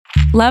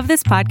Love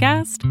this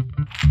podcast?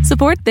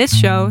 Support this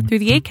show through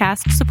the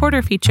Acast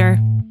supporter feature.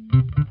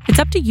 It's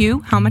up to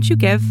you how much you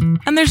give,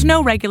 and there's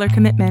no regular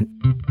commitment.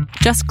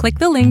 Just click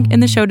the link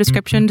in the show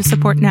description to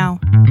support now.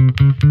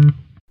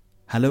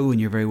 Hello, and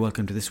you're very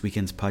welcome to this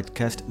weekend's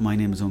podcast. My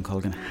name is Owen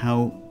Colgan.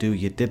 How do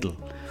you diddle?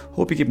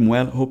 Hope you're keeping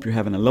well. Hope you're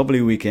having a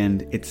lovely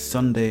weekend. It's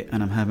Sunday,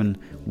 and I'm having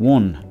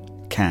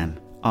one can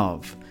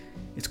of.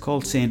 It's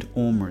called St.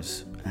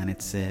 Omer's, and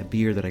it's a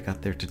beer that I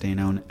got there today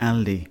now in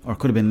Aldi, or it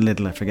could have been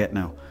Lidl, I forget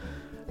now.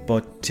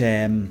 But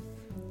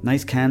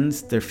nice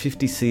cans. They're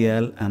 50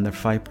 cl and they're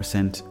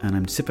 5%, and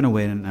I'm sipping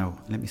away on it now.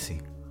 Let me see.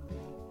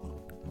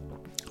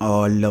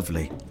 Oh,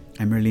 lovely.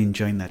 I'm really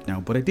enjoying that now.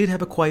 But I did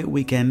have a quiet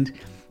weekend.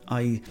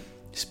 I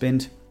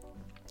spent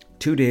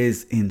 2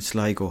 days in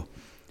Sligo.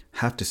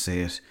 Have to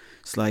say it.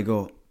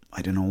 Sligo,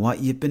 I don't know what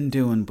you've been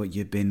doing, but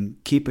you've been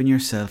keeping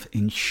yourself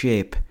in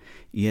shape.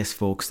 Yes,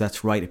 folks,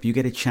 that's right. If you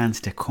get a chance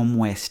to come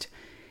west,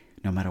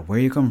 no matter where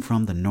you come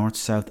from, the north,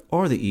 south,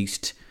 or the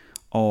east,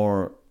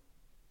 or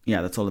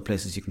yeah, that's all the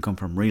places you can come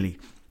from, really.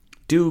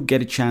 Do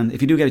get a chance.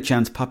 If you do get a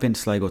chance, pop into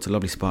Sligo. It's a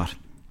lovely spot.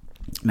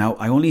 Now,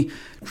 I only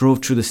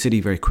drove through the city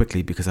very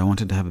quickly because I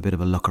wanted to have a bit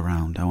of a look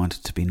around. I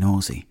wanted to be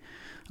nosy.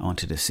 I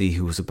wanted to see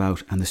who was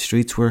about. And the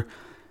streets there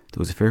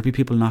was a fair few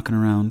people knocking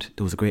around.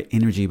 There was a great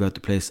energy about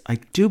the place. I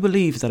do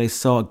believe that I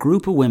saw a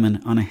group of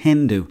women on a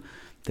hen do.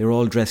 They were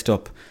all dressed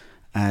up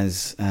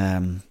as,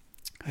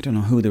 I don't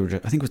know who they were.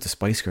 I think it was the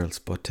Spice Girls,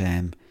 but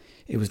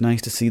it was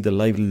nice to see the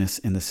liveliness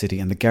in the city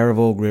and the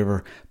Garavogue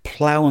River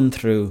ploughing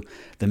through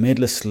the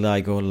middle of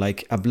Sligo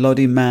like a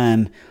bloody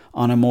man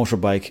on a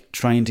motorbike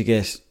trying to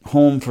get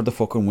home for the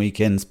fucking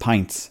weekend's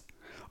pints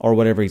or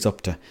whatever he's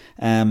up to.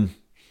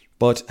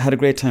 But had a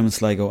great time in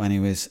Sligo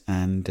anyways,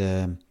 and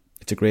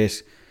it's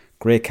a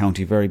great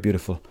county, very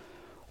beautiful.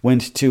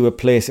 Went to a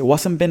place, it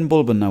wasn't Ben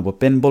Bulben now, but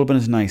Ben Bulben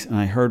is nice, and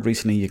I heard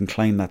recently you can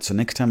climb that. So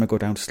next time I go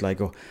down to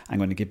Sligo, I'm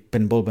going to give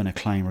Ben Bulben a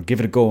climb, or give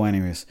it a go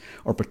anyways,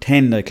 or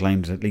pretend I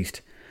climbed it at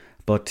least.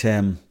 But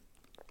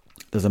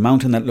there's a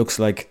mountain that looks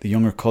like the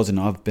younger cousin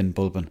of Ben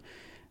Bulben,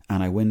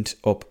 and I went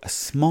up a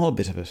small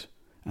bit of it,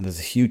 and there's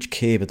a huge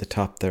cave at the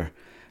top there.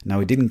 Now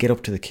I didn't get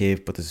up to the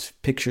cave, but there's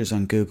pictures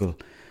on Google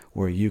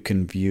where you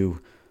can view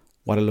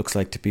what it looks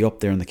like to be up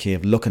there in the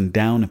cave looking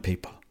down at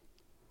people.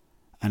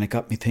 And it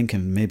got me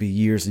thinking, maybe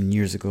years and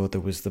years ago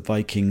there was the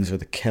Vikings or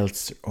the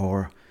Celts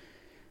or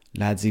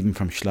lads even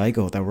from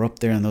Sligo that were up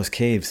there in those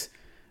caves,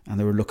 and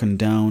they were looking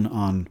down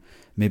on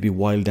maybe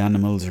wild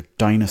animals or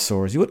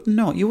dinosaurs. You wouldn't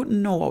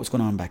know what was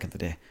going on back in the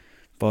day.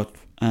 But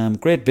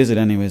great visit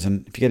anyways,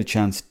 and if you get a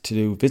chance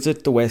to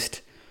visit the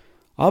West,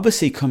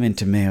 obviously come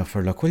into Mayo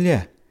for a look, will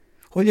you?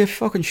 Will you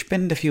fucking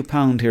spend a few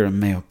pound here in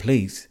Mayo,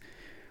 please?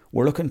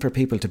 We're looking for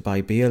people to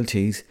buy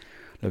BLTs,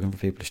 looking for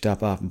people to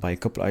stop off and buy a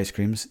couple of ice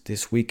creams.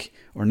 This week,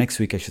 or next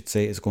week I should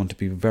say, is going to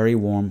be very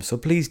warm. So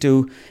please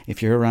do,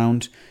 if you're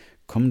around,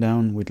 come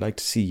down. We'd like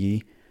to see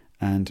ye,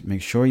 and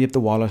make sure you have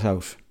the wallet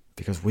out,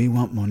 because we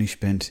want money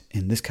spent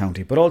in this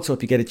county. But also,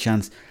 if you get a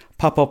chance,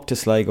 pop up to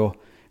Sligo.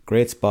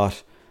 Great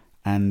spot.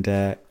 And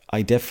I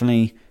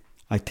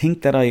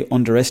think that I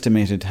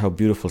underestimated how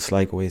beautiful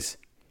Sligo is.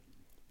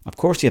 Of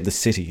course you have the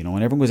city, and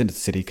everyone goes into the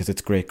city because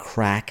it's great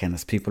crack and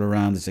there's people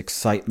around, there's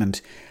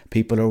excitement.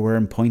 People are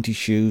wearing pointy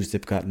shoes,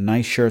 they've got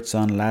nice shirts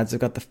on, lads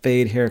have got the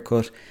fade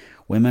haircut,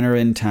 women are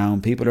in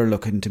town, people are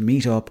looking to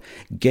meet up,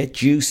 get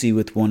juicy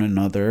with one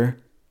another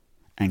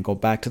and go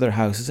back to their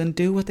houses and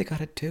do what they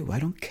gotta do. I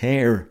don't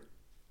care.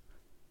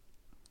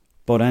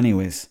 But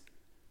anyways,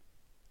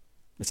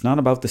 it's not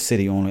about the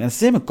city only. And it's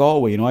the same with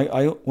Galway.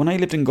 When I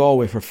lived in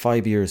Galway for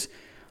 5 years,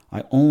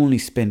 I only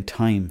spent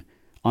time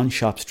on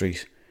Shop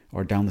Street,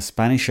 or down the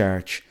Spanish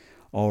Arch,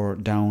 or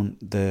down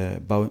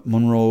the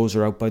Munros,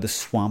 or out by the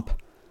swamp,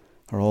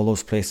 or all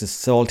those places.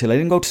 Salt Hill. I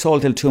didn't go to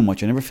Salt Hill too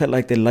much. I never felt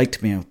like they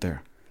liked me out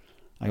there.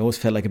 I always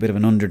felt like a bit of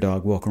an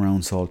underdog walking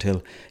around Salt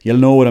Hill. You'll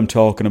know what I'm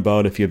talking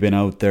about if you've been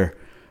out there.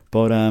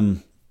 But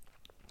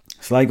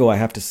Sligo, I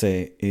have to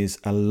say, is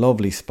a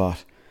lovely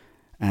spot.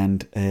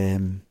 And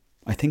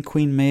I think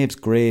Queen Maeve's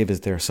grave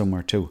is there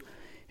somewhere too,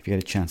 if you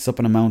get a chance. It's up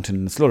on a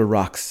mountain. It's a lot of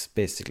rocks,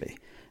 basically.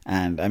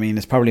 And I mean,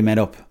 it's probably made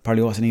up.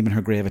 Probably wasn't even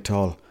her grave at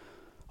all.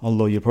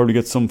 Although you'll probably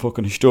get some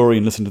fucking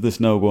historian listen to this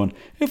now going,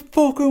 it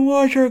fucking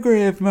was her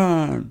grave,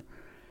 man.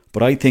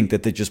 But I think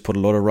that they just put a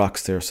lot of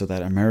rocks there so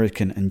that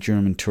American and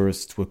German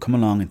tourists will come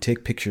along and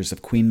take pictures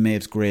of Queen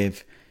Maeve's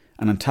grave.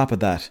 And on top of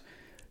that,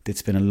 they'd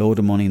spend a load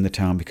of money in the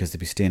town because they'd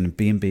be staying in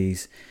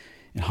B&Bs,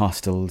 in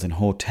hostels, in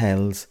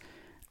hotels,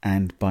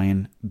 and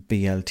buying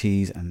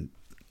BLTs. And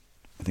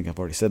I think I've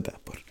already said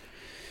that, but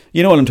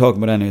you know what I'm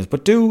talking about anyways.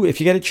 But do, if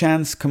you get a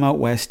chance, come out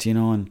west,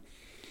 and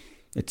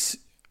it's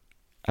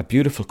a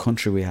beautiful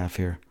country we have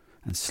here.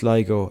 And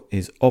Sligo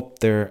is up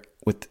there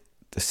with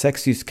the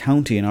sexiest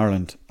county in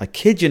Ireland. I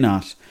kid you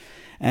not.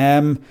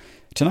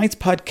 Tonight's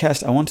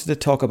podcast, I wanted to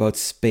talk about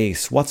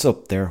space. What's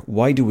up there?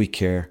 Why do we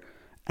care?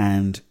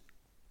 And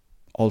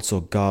also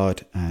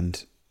God.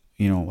 And,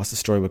 what's the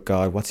story with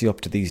God? What's he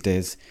up to these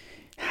days?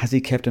 Has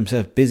he kept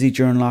himself busy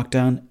during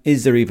lockdown?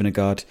 Is there even a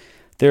God?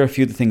 there are a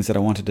few of the things that I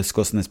want to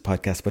discuss in this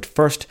podcast. But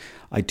first,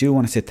 I do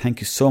want to say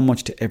thank you so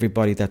much to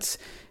everybody that's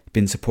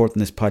been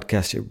supporting this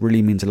podcast. It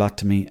really means a lot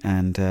to me,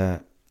 and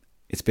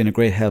it's been a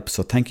great help.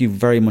 So thank you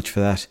very much for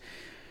that.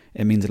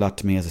 It means a lot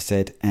to me, as I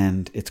said,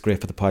 and it's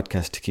great for the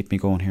podcast to keep me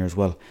going here as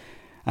well.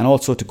 And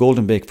also to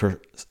Golden Bake for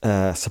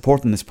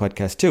supporting this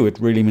podcast too. It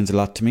really means a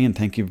lot to me, and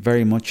thank you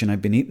very much. And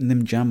I've been eating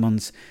them jam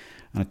buns,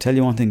 and I'll tell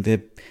you one thing,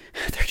 they're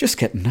just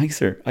getting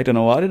nicer. I don't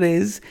know what it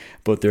is,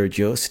 but they're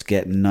just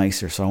getting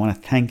nicer. So I want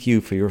to thank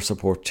you for your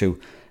support too.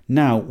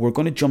 Now, we're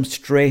going to jump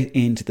straight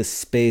into the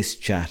space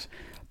chat,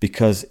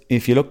 because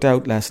if you looked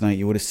out last night,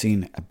 you would have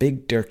seen a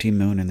big dirty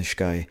moon in the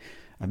sky.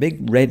 A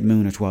big red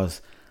moon it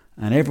was.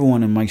 And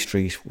everyone in my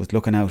street was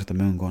looking out at the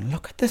moon going,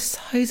 look at the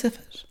size of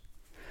it.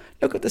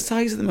 Look at the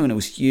size of the moon. It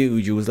was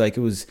huge. It was like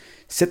it was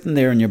sitting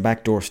there on your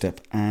back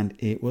doorstep, and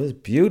it was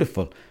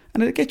beautiful.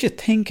 And it'd get you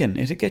thinking.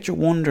 It'd get you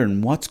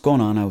wondering what's going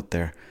on out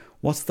there.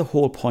 What's the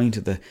whole point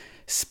of the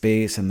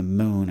space and the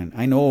moon? And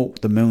I know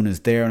the moon is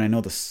there, and I know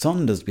the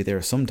sun does be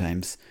there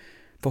sometimes.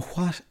 But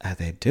what are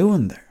they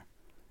doing there?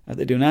 Are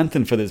they doing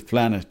anything for this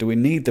planet? Do we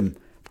need them?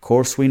 Of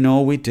course we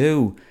know we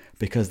do,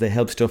 because they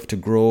help stuff to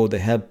grow. They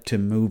help to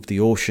move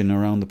the ocean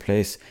around the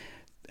place.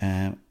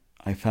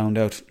 I found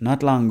out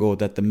not long ago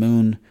that the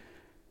moon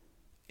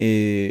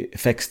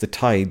affects the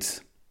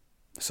tides.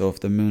 So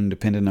if the moon,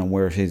 depending on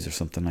where it is or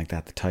something like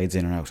that, the tide's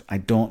in or out. I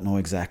don't know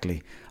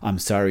exactly. I'm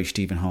sorry,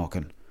 Stephen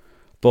Hawking.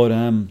 But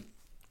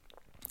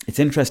it's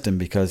interesting,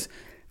 because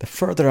the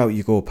further out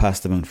you go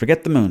past the moon,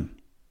 forget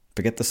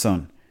the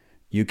sun.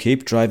 You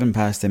keep driving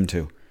past them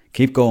too.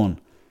 Keep going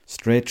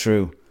straight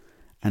through.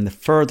 And the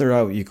further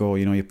out you go,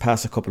 you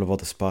pass a couple of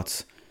other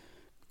spots,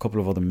 a couple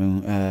of other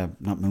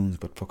not moons,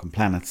 but fucking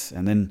planets.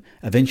 And then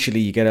eventually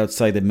you get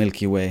outside the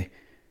Milky Way.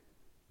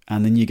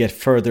 And then you get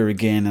further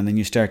again, and then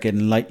you start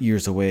getting light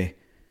years away.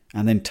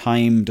 And then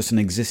time doesn't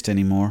exist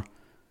anymore.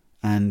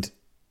 And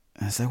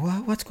I was like,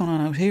 well, what's going on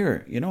out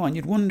here? And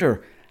you'd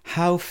wonder,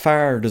 how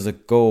far does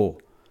it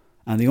go?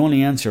 And the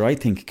only answer I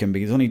think it can be,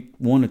 there's only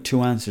one or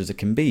two answers it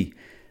can be.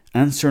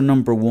 Answer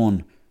number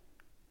one,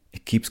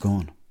 it keeps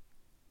going.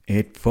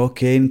 It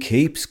fucking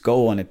keeps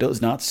going. It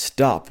does not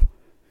stop.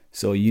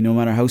 So no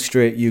matter how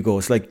straight you go,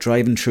 it's like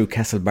driving through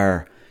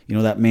Castlebar.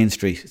 That main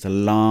street. It's a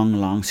long,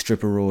 long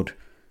strip of road.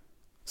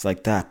 It's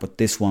like that, but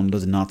this one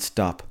does not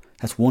stop.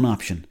 That's one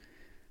option.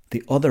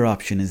 The other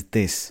option is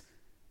this.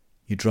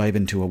 You drive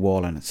into a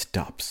wall and it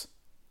stops.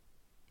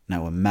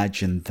 Now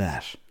imagine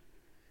that.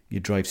 You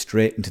drive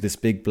straight into this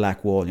big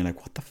black wall and you're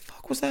like, what the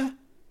fuck was that?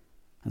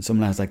 And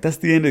some lad's like, that's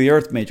the end of the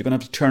earth, mate. You're going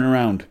to have to turn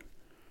around.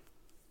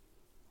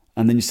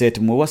 And then you say to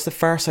him, well, what's the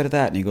far side of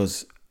that? And he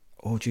goes,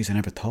 oh, geez, I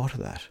never thought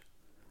of that.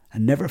 I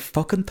never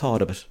fucking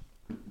thought of it.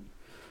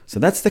 So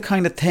that's the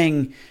kind of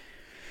thing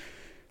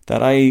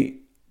that I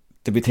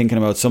to be thinking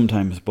about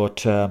sometimes.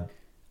 But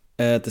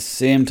at the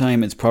same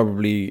time, it's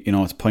probably,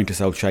 it's pointless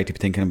outside to be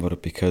thinking about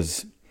it,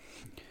 because,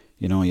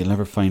 you'll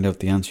never find out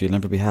the answer. You'll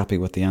never be happy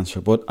with the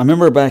answer. But I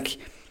remember back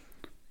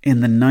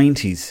in the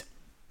 90s,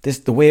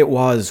 the way it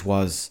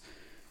was,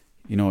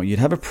 you'd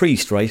have a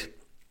priest, right?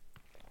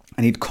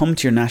 And he'd come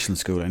to your national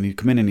school, and he'd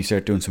come in and he'd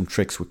start doing some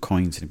tricks with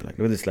coins. And he'd be like,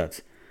 look at this,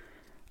 lads.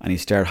 And he'd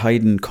start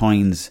hiding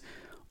coins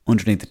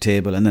underneath the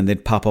table, and then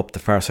they'd pop up the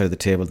far side of the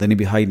table. Then he'd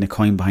be hiding a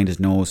coin behind his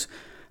nose,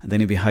 and then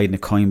he'd be hiding a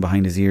coin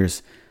behind his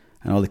ears.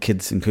 And all the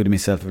kids, including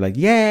myself, would be like,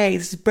 yay,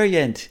 this is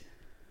brilliant.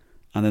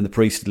 And then the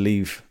priest would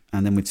leave,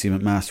 and then we'd see him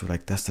at mass. We're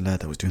like, that's the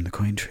lad that was doing the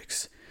coin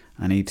tricks.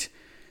 And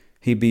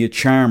he'd be a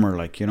charmer,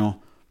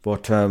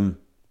 But, and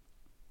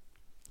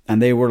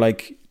they were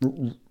like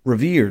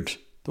revered.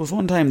 There was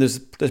one time this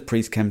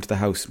priest came to the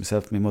house.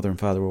 Myself, my mother and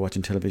father were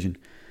watching television,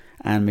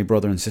 and my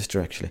brother and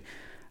sister actually.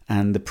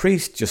 And the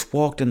priest just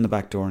walked in the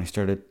back door and he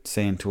started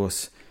saying to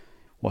us,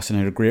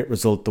 wasn't it a great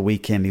result the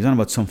weekend? He was on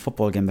about some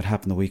football game that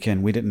happened the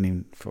weekend.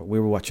 We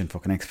were watching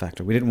fucking X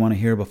Factor. We didn't want to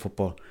hear about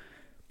football.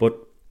 But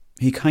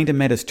he kind of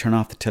made us turn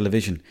off the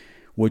television,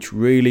 which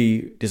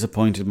really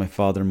disappointed my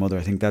father and mother.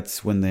 I think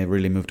that's when they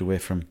really moved away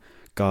from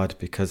God,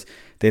 because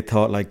they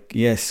thought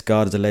yes,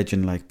 God is a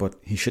legend, but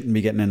he shouldn't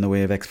be getting in the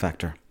way of X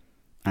Factor.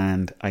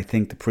 And I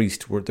think the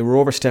priest they were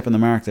overstepping the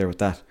mark there with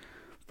that.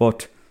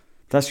 But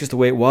that's just the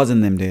way it was in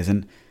them days.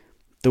 And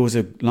there was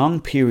a long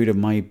period of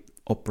my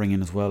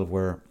upbringing as well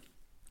where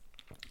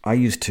I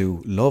used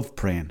to love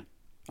praying.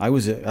 I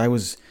was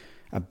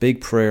a big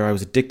prayer. I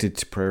was addicted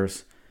to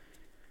prayers.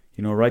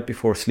 Right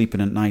before sleeping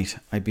at night,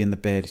 I'd be in the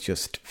bed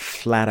just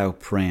flat out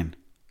praying.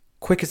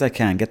 Quick as I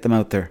can, get them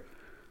out there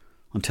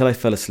until I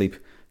fell asleep.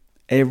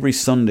 Every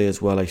Sunday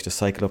as well, I used to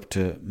cycle up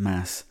to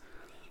Mass.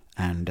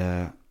 And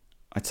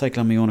I'd cycle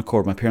on my own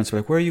accord. My parents were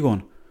like, where are you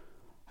going?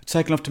 I'd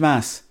cycle up to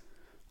Mass.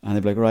 And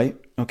they'd be like, right,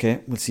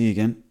 okay, we'll see you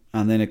again.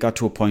 And then it got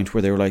to a point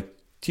where they were like,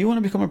 do you want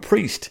to become a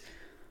priest?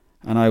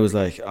 And I was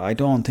like, I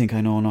don't think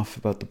I know enough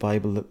about the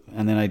Bible.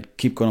 And then I'd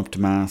keep going up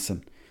to Mass.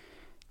 And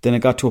then it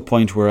got to a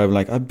point where I was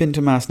like, I've been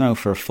to Mass now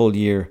for a full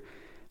year.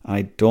 And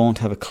I don't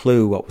have a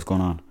clue what was going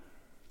on.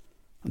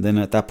 And then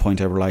at that point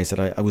I realised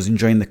that I was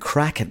enjoying the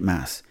crack at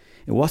Mass.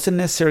 It wasn't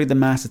necessarily the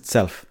Mass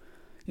itself.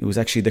 It was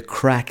actually the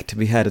crack to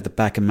be had at the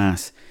back of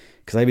Mass.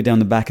 Because I'd be down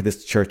the back of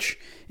this church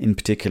in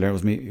particular.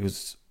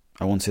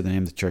 I won't say the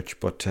name of the church,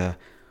 but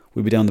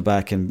we'd be down the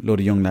back and a load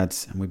of young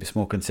lads, and we'd be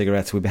smoking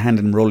cigarettes. We'd be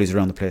handing rollies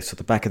around the place. So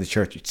the back of the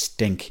church, it'd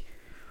stink.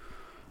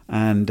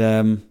 And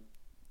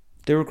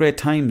they were great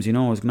times, you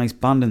know. It was a nice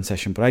bonding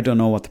session, but I don't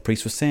know what the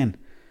priest was saying.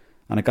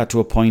 And it got to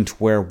a point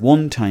where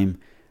one time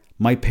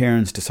my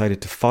parents decided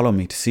to follow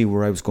me to see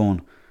where I was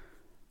going.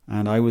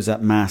 And I was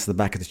at Mass at the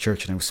back of the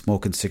church and I was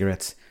smoking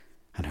cigarettes.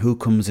 And who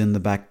comes in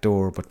the back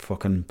door but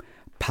fucking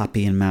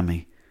Pappy and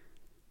Mammy?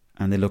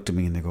 And they looked at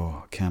me and they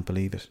go, I can't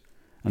believe it.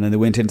 And then they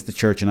went into the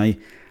church, and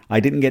I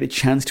didn't get a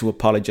chance to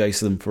apologise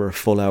to them for a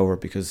full hour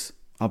because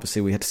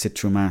obviously we had to sit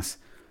through Mass.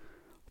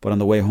 But on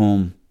the way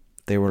home,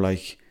 they were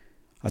like,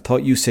 I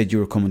thought you said you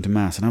were coming to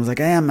Mass. And I was like,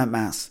 I am at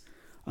Mass.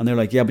 And they're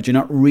like, yeah, but you're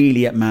not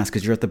really at Mass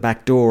because you're at the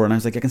back door. And I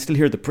was like, I can still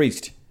hear the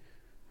priest.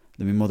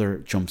 Then my mother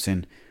jumps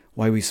in,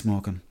 why were you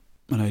smoking?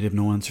 And I'd have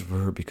no answer for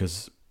her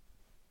because,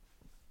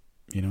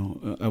 you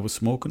know, I was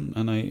smoking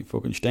and I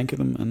fucking stank of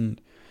them, and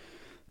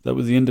that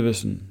was the end of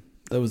it. And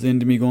that was the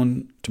end of me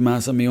going to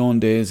Mass on my own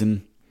days.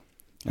 And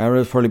I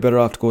was probably better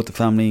off to go with the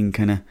family and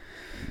kind of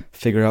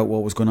figure out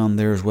what was going on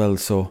there as well.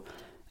 So,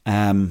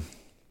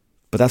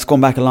 but that's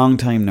gone back a long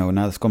time now.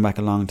 Now that's gone back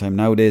a long time.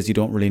 Nowadays, you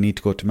don't really need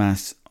to go to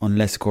Mass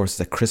unless, of course,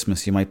 it's at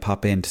Christmas. You might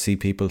pop in to see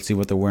people, see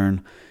what they're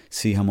wearing,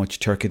 see how much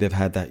turkey they've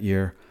had that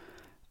year,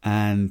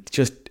 and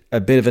just a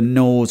bit of a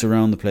nose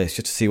around the place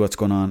just to see what's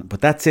going on.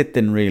 But that's it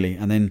then, really.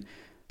 And then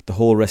the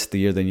whole rest of the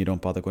year, then you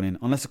don't bother going in,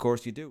 unless, of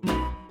course, you do.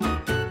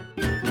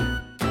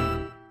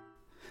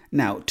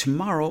 Now,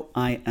 tomorrow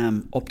I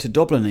am up to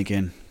Dublin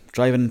again.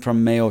 Driving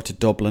from Mayo to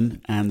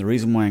Dublin, and the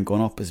reason why I'm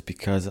going up is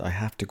because I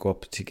have to go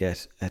up to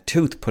get a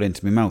tooth put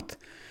into my mouth.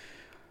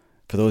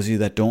 For those of you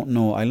that don't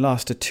know, I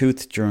lost a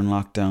tooth during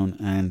lockdown,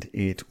 and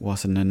it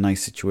wasn't a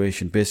nice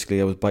situation. Basically,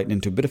 I was biting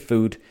into a bit of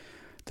food,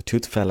 the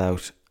tooth fell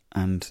out,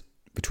 and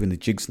between the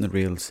jigs and the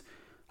reels,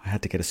 I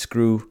had to get a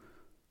screw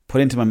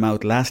put into my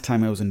mouth last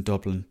time I was in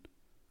Dublin,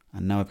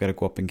 and now I've got to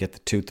go up and get the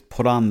tooth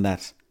put on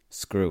that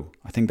screw.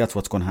 I think that's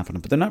what's going to happen.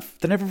 But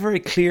they're never very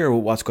clear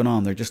with what's going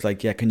on. They're just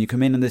like, yeah, can you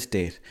come in on this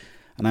date?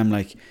 And I'm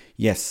like,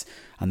 yes.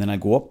 And then I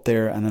go up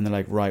there, and then they're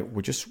like, right,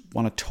 we just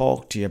want to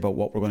talk to you about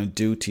what we're going to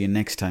do to you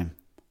next time.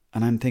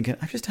 And I'm thinking,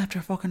 I'm just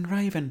after fucking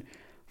driving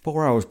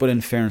 4 hours. But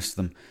in fairness to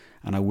them,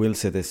 and I will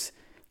say this,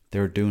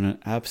 they're doing an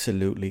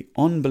absolutely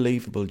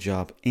unbelievable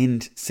job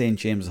in St.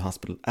 James's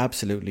Hospital.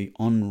 Absolutely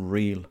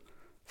unreal.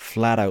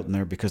 Flat out in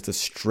there, because the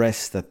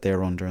stress that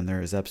they're under in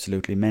there is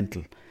absolutely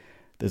mental.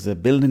 There's a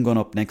building going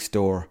up next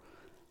door,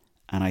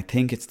 and I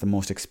think it's the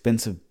most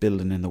expensive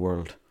building in the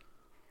world.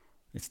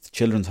 It's the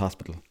Children's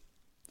Hospital.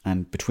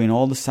 And between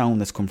all the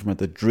sound that's come from it,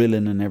 the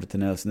drilling and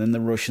everything else, and then the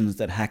Russians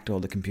that hacked all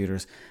the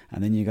computers,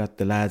 and then you got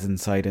the lads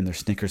inside in their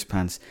Snickers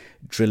pants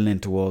drilling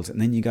into walls,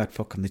 and then you got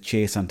fucking The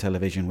Chase on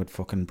television with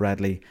fucking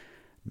Bradley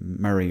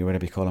Murray, or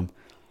whatever you call him.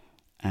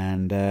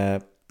 And,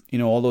 you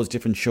know, all those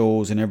different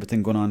shows and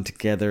everything going on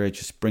together, it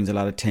just brings a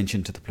lot of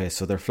tension to the place.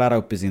 So they're flat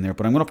out busy in there.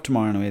 But I'm going up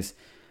tomorrow anyways.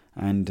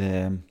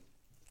 And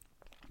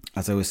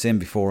as I was saying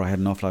before, I had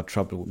an awful lot of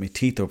trouble with my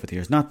teeth over the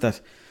years. Not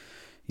that,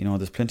 you know,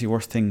 there's plenty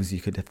worse things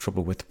you could have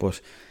trouble with, but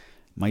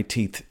my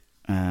teeth,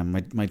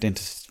 my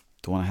dentist,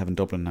 the one I have in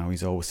Dublin now,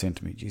 he's always saying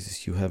to me,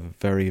 Jesus, you have a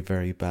very,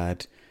 very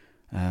bad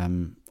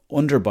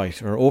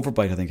underbite, or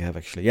overbite, I think I have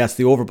actually. Yeah, it's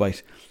the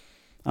overbite.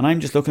 And I'm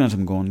just looking at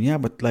him going, yeah,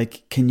 but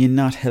like, can you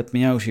not help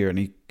me out here?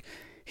 And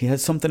he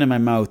has something in my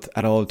mouth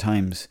at all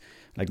times.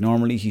 Like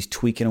normally he's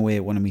tweaking away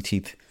at one of my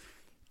teeth.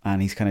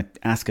 And he's kind of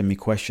asking me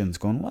questions,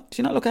 going, what, do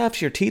you not look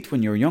after your teeth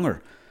when you were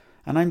younger?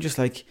 And I'm just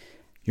like,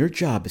 your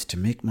job is to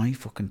make my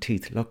fucking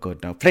teeth look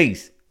good. Now,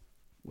 please,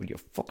 will you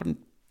fucking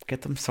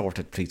get them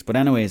sorted, please? But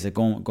anyways,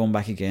 going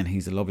back again,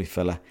 he's a lovely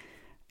fella.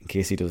 In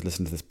case he does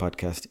listen to this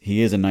podcast,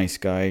 he is a nice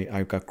guy.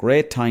 I've got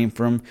great time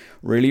for him,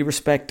 really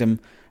respect him,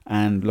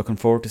 and looking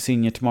forward to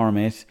seeing you tomorrow,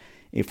 mate,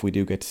 if we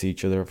do get to see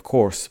each other, of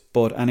course.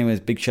 But anyways,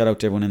 big shout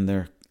out to everyone in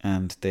there,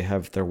 and they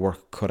have their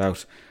work cut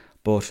out.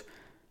 But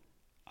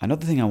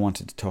another thing I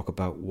wanted to talk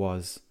about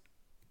was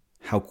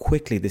how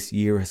quickly this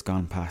year has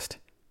gone past.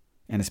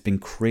 And it's been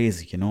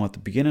crazy, you know. At the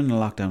beginning of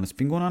lockdown, it's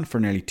been going on for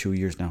nearly 2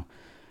 years now.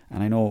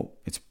 And I know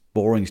it's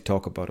boring to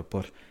talk about it,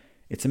 but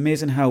it's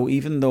amazing how,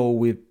 even though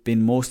we've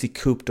been mostly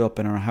cooped up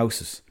in our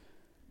houses,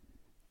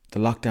 the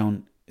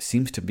lockdown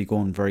seems to be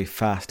going very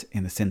fast,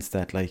 in the sense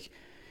that, like,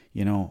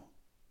 you know,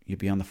 you'd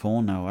be on the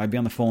phone now. I'd be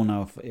on the phone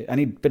now. If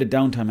any bit of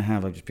downtime I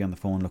have, I'd just be on the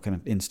phone looking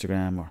at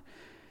Instagram or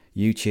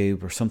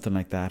YouTube or something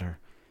like that, or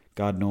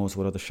God knows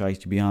what other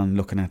shite you'd be on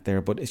looking at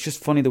there. But it's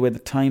just funny the way the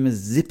time is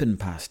zipping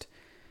past.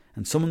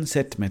 And someone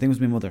said to me, I think it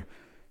was my mother,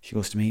 she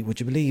goes to me, would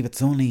you believe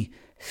it's only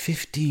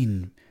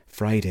 15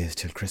 Fridays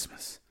till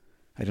Christmas?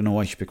 I don't know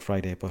why she picked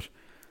Friday, but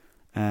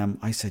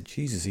I said,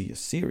 Jesus, are you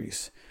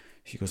serious?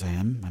 She goes, I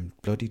am. I'm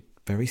bloody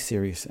very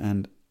serious.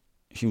 And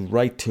she was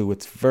right too.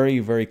 It's very,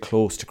 very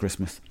close to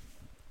Christmas.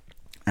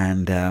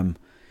 And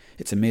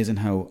it's amazing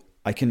how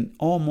I can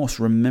almost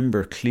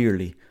remember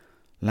clearly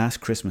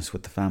last Christmas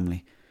with the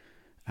family.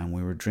 and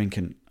we were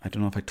drinking. I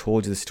don't know if I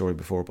told you this story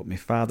before, but my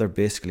father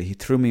basically, he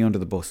threw me under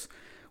the bus.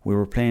 We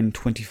were playing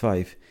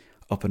 25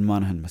 up in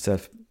Monaghan,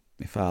 myself,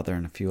 my father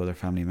and a few other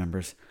family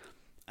members,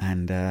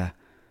 and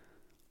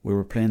we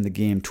were playing the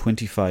game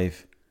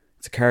 25.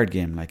 It's a card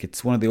game, like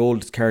it's one of the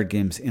oldest card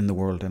games in the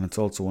world, and it's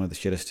also one of the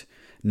shittest.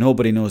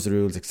 Nobody knows the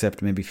rules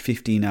except maybe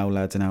 15 owl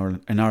lads in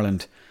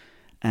Ireland.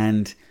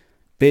 And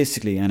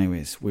basically,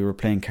 anyways, we were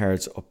playing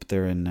cards up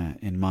there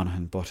in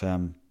Monaghan, but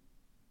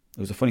it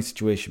was a funny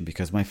situation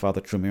because my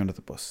father threw me under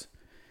the bus,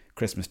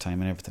 Christmas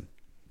time and everything,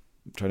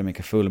 tried to make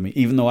a fool of me,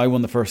 even though I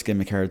won the first game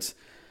of cards,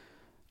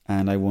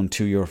 and I won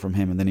 €2 from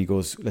him, and then he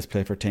goes, let's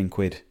play for 10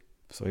 quid.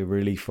 So he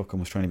really fucking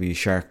was trying to be a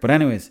shark. But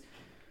anyways,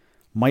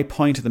 my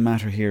point of the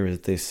matter here is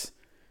this: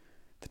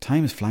 the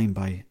time is flying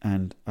by,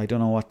 and I don't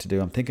know what to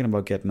do. I'm thinking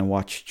about getting a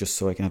watch just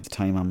so I can have the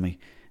time on me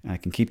and I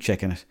can keep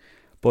checking it.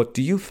 But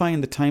do you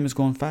find the time is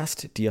going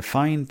fast? Do you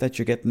find that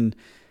you're getting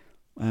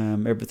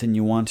everything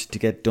you want to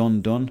get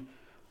done?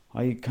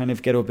 I kind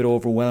of get a bit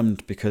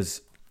overwhelmed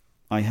because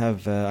I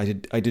have I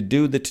did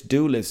do the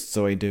to-do list,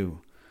 so I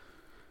do.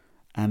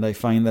 And I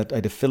find that I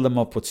had to fill them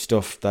up with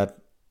stuff that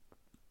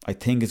I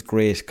think is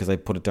great because I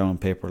put it down on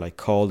paper, like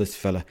call this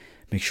fella,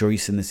 make sure you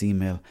send this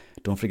email,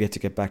 don't forget to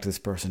get back to this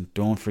person,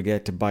 don't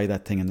forget to buy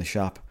that thing in the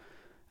shop.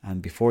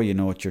 And before you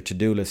know it, your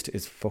to-do list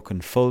is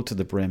fucking full to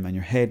the brim and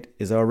your head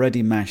is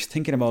already mashed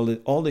thinking about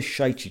all the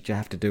shite that you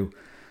have to do.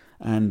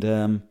 And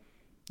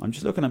I'm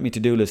just looking at my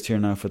to-do list here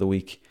now for the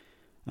week,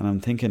 and I'm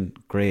thinking,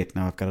 great,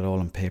 now I've got it all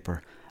on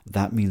paper.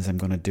 That means I'm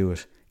going to do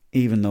it,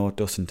 even though it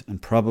doesn't,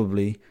 and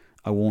probably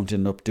I won't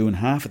end up doing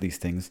half of these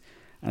things.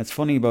 And it's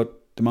funny about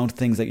the amount of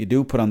things that you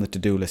do put on the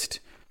to-do list.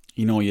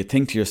 You know, you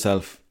think to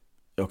yourself,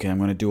 okay, I'm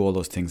going to do all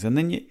those things, and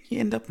then you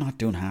end up not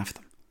doing half of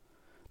them.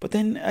 But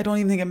then I don't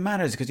even think it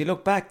matters, because you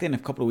look back then a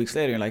couple of weeks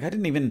later, you're like, I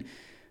didn't even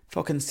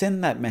fucking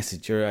send that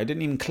message, or I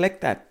didn't even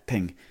collect that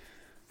thing.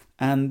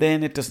 And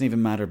then it doesn't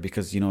even matter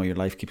because, you know, your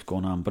life keeps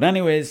going on. But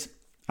anyways,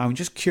 I'm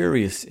just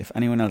curious if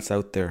anyone else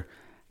out there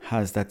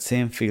has that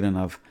same feeling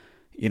of,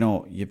 you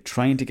know, you're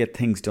trying to get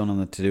things done on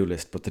the to-do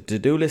list, but the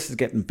to-do list is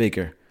getting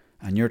bigger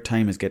and your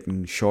time is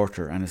getting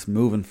shorter and it's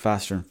moving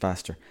faster and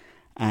faster.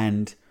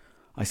 And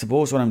I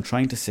suppose what I'm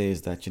trying to say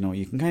is that, you know,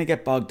 you can kind of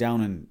get bogged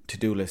down in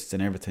to-do lists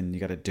and everything you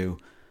got to do.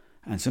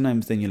 And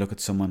sometimes then you look at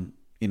someone,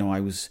 you know, I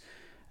was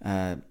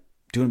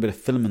doing a bit of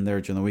filming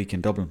there during the week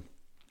in Dublin,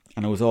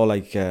 and it was all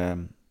like,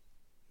 they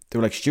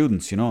were like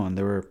students, you know, and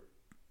they were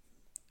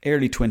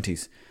early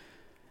 20s,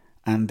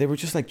 and they were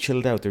just like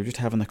chilled out. They were just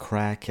having a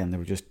crack and they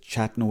were just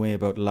chatting away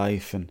about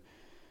life, and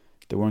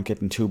they weren't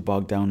getting too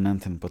bogged down in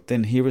anything. But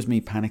then here was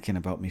me panicking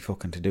about me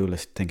fucking to-do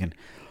list, thinking,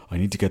 I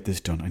need to get this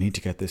done,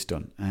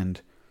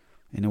 and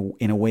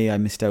in a way I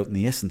missed out on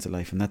the essence of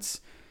life, and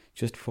that's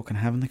just fucking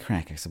having the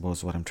crack, I suppose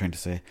is what I'm trying to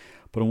say.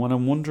 But what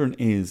I'm wondering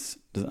is,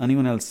 does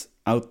anyone else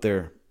out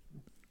there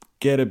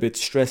get a bit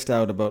stressed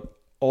out about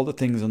all the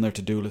things on their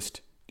to-do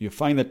list? Do you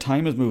find that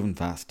time is moving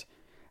fast?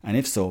 And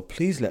if so,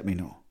 please let me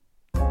know.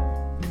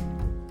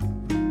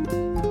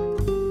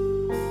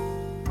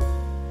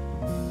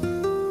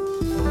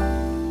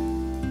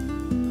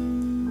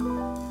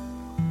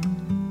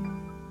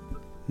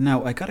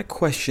 Now, I got a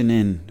question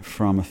in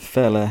from a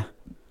fella,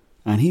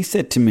 and he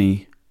said to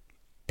me,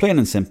 plain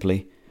and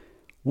simply,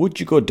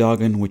 would you go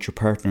dogging with your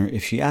partner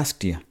if she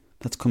asked you?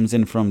 That comes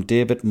in from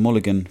David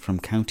Mulligan from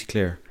County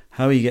Clare.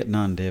 How are you getting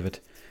on, David?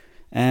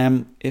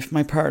 If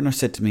my partner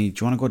said to me, do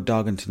you want to go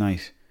dogging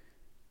tonight?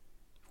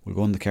 We'll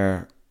go in the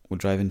car, we'll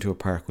drive into a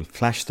park, we'll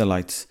flash the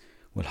lights,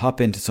 we'll hop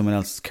into someone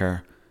else's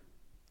car.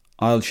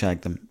 I'll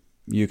shag them,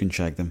 you can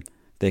shag them,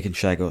 they can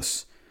shag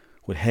us.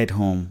 We'll head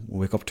home,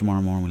 we'll wake up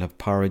tomorrow morning, we'll have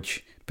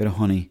porridge, bit of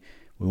honey,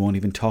 we won't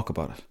even talk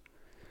about it.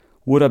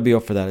 Would I be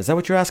up for that? Is that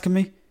what you're asking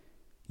me?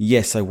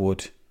 Yes, I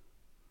would.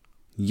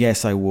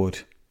 Yes, I would.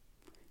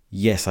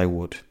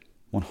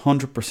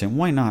 100%.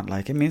 Why not?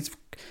 Like, I mean, it's,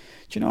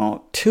 you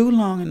know, too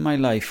long in my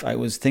life I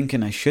was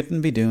thinking I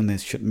shouldn't be doing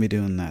this, shouldn't be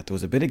doing that. There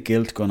was a bit of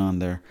guilt going on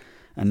there.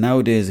 And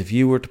nowadays, if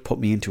you were to put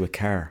me into a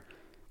car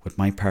with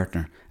my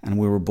partner and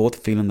we were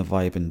both feeling the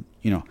vibe, and,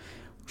 you know,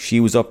 she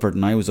was up for it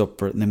and I was up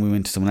for it, and then we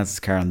went to someone else's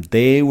car and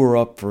they were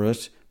up for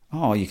it,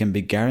 oh, you can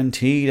be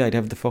guaranteed I'd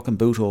have the fucking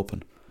boot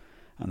open.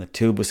 And the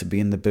two of us would be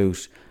in the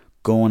boot,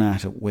 going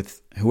at it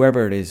with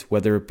whoever it is,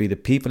 whether it be the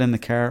people in the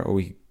car or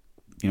we,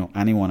 you know,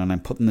 anyone. And I'm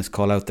putting this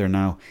call out there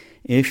now.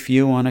 If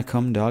you want to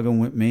come dogging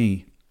with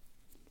me,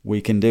 we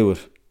can do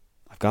it.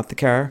 I've got the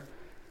car.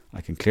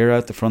 I can clear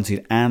out the front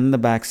seat and the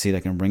back seat.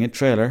 I can bring a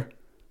trailer.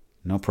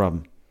 No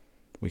problem.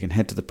 We can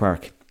head to the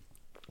park.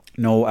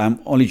 No,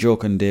 I'm only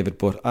joking, David,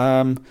 but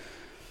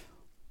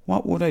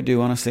what would I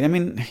do, honestly? I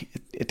mean,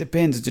 it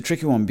depends. It's a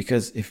tricky one,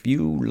 because if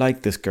you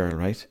like this girl,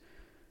 right,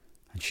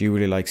 and she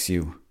really likes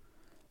you,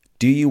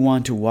 do you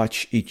want to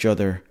watch each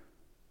other,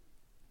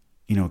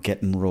 you know,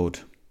 getting rode?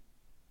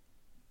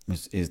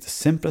 Is the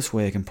simplest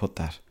way I can put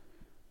that.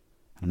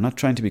 I'm not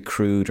trying to be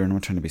crude or I'm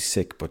not trying to be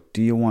sick, but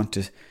do you want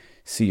to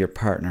see your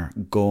partner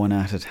going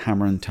at it,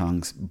 hammer and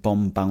tongs,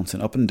 bum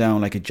bouncing up and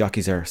down like a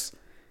jockey's arse?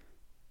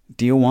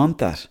 Do you want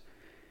that?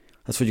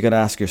 That's what you got to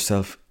ask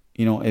yourself.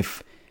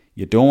 if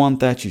you don't want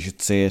that, you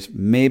should say it.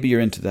 Maybe you're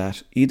into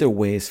that. Either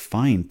way is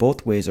fine.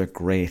 Both ways are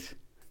great.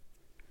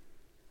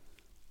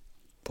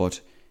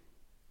 But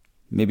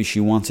maybe she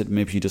wants it,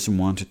 maybe she doesn't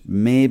want it.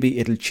 Maybe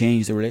it'll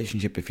change the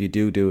relationship if you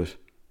do it.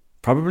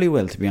 Probably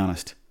will, to be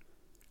honest.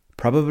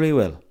 Probably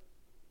will.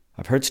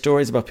 I've heard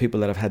stories about people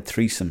that have had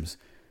threesomes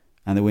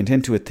and they went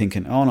into it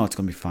thinking, oh no, it's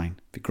going to be fine.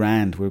 Be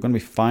grand. We're going to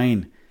be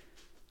fine.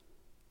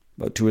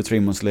 About 2 or 3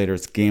 months later,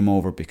 it's game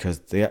over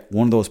because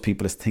one of those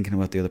people is thinking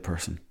about the other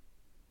person.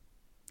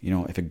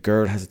 If a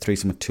girl has a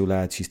threesome with 2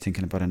 lads, she's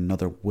thinking about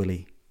another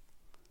willy.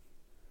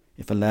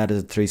 If a lad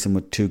has a threesome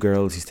with 2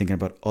 girls, he's thinking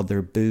about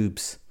other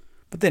boobs.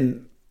 But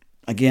then,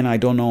 again, I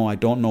don't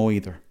know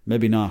either.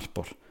 Maybe not,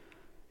 but,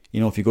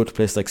 if you go to a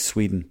place like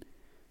Sweden,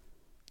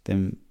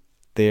 then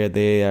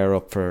they are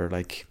up for,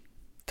 like,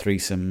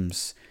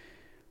 threesomes.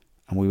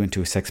 And we went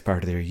to a sex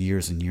party there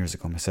years and years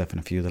ago, myself and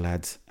a few of the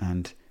lads.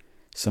 And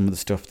some of the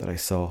stuff that I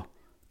saw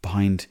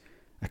behind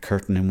a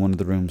curtain in one of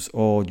the rooms,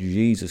 oh,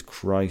 Jesus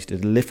Christ,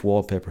 it'd lift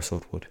wallpaper, so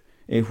it would.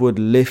 It would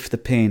lift the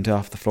paint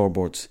off the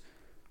floorboards.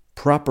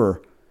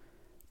 Proper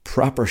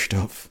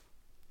stuff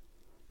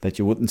that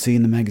you wouldn't see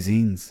in the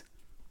magazines.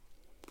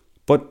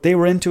 But they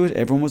were into it.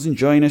 Everyone was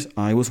enjoying it.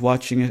 I was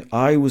watching it.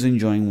 I was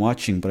enjoying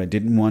watching, but I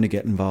didn't want to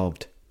get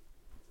involved.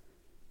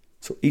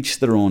 So each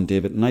their own,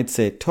 David. And I'd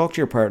say, talk to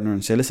your partner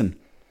and say, listen,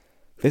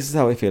 this is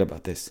how I feel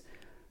about this.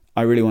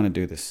 I really want to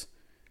do this.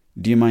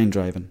 Do you mind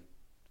driving?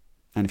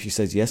 And if she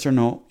says yes or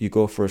no, you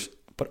go for it.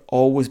 But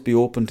always be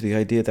open to the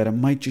idea that it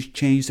might just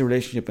change the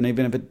relationship. And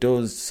even if it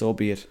does, so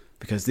be it.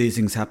 Because these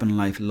things happen in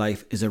life.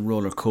 Life is a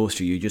roller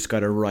coaster. You just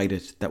got to ride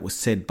it. That was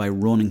said by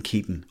Ronan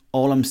Keaton.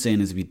 All I'm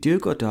saying is if you do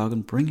go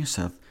dogging, bring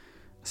yourself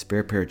a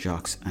spare pair of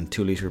jocks and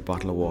 2-litre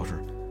bottle of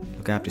water.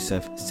 Look after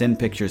yourself. Send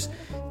pictures.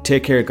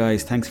 Take care,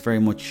 guys. Thanks very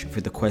much for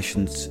the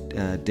questions,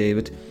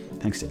 David.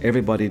 Thanks to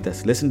everybody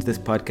that's listened to this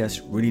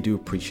podcast. Really do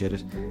appreciate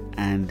it.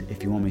 And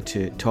if you want me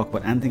to talk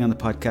about anything on the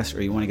podcast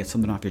or you want to get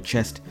something off your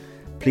chest,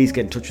 please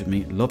get in touch with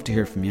me. Love to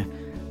hear from you.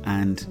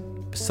 And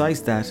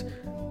besides that,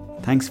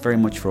 thanks very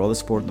much for all the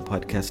support in the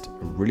podcast.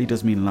 It really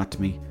does mean a lot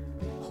to me.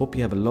 Hope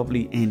you have a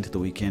lovely end to the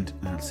weekend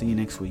and I'll see you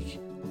next week.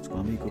 It's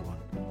going to be a good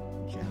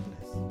one. Ciao.